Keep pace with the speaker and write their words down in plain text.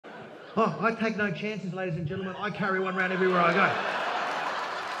Oh, I take no chances, ladies and gentlemen. I carry one around everywhere I go.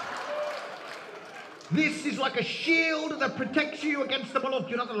 This is like a shield that protects you against the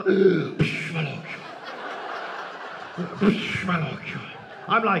molecule.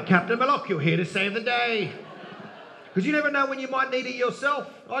 I'm like Captain Molecule, here to save the day. Because you never know when you might need it yourself.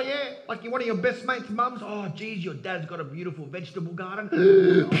 Oh yeah, like you're one of your best mates' mums. Oh geez, your dad's got a beautiful vegetable garden.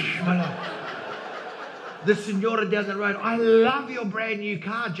 The senora down the road, I love your brand new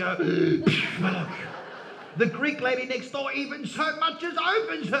car, Joe. The Greek lady next door even so much as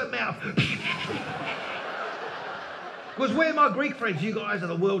opens her mouth. Because we're my Greek friends, you guys are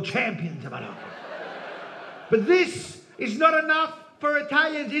the world champions. But this is not enough for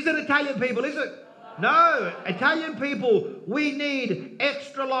Italians. Is it, Italian people, is it? No, Italian people, we need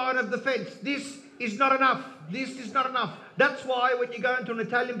extra line of defence. This is not enough. This is not enough. That's why when you go into an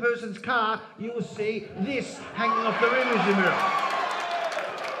Italian person's car, you will see this hanging off the rearview mirror.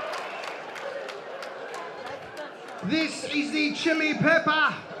 This is the chili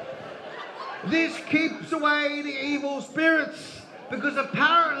pepper. This keeps away the evil spirits. Because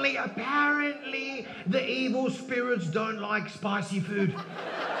apparently, the evil spirits don't like spicy food.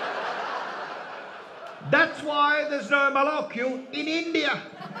 That's why there's no molecule in India.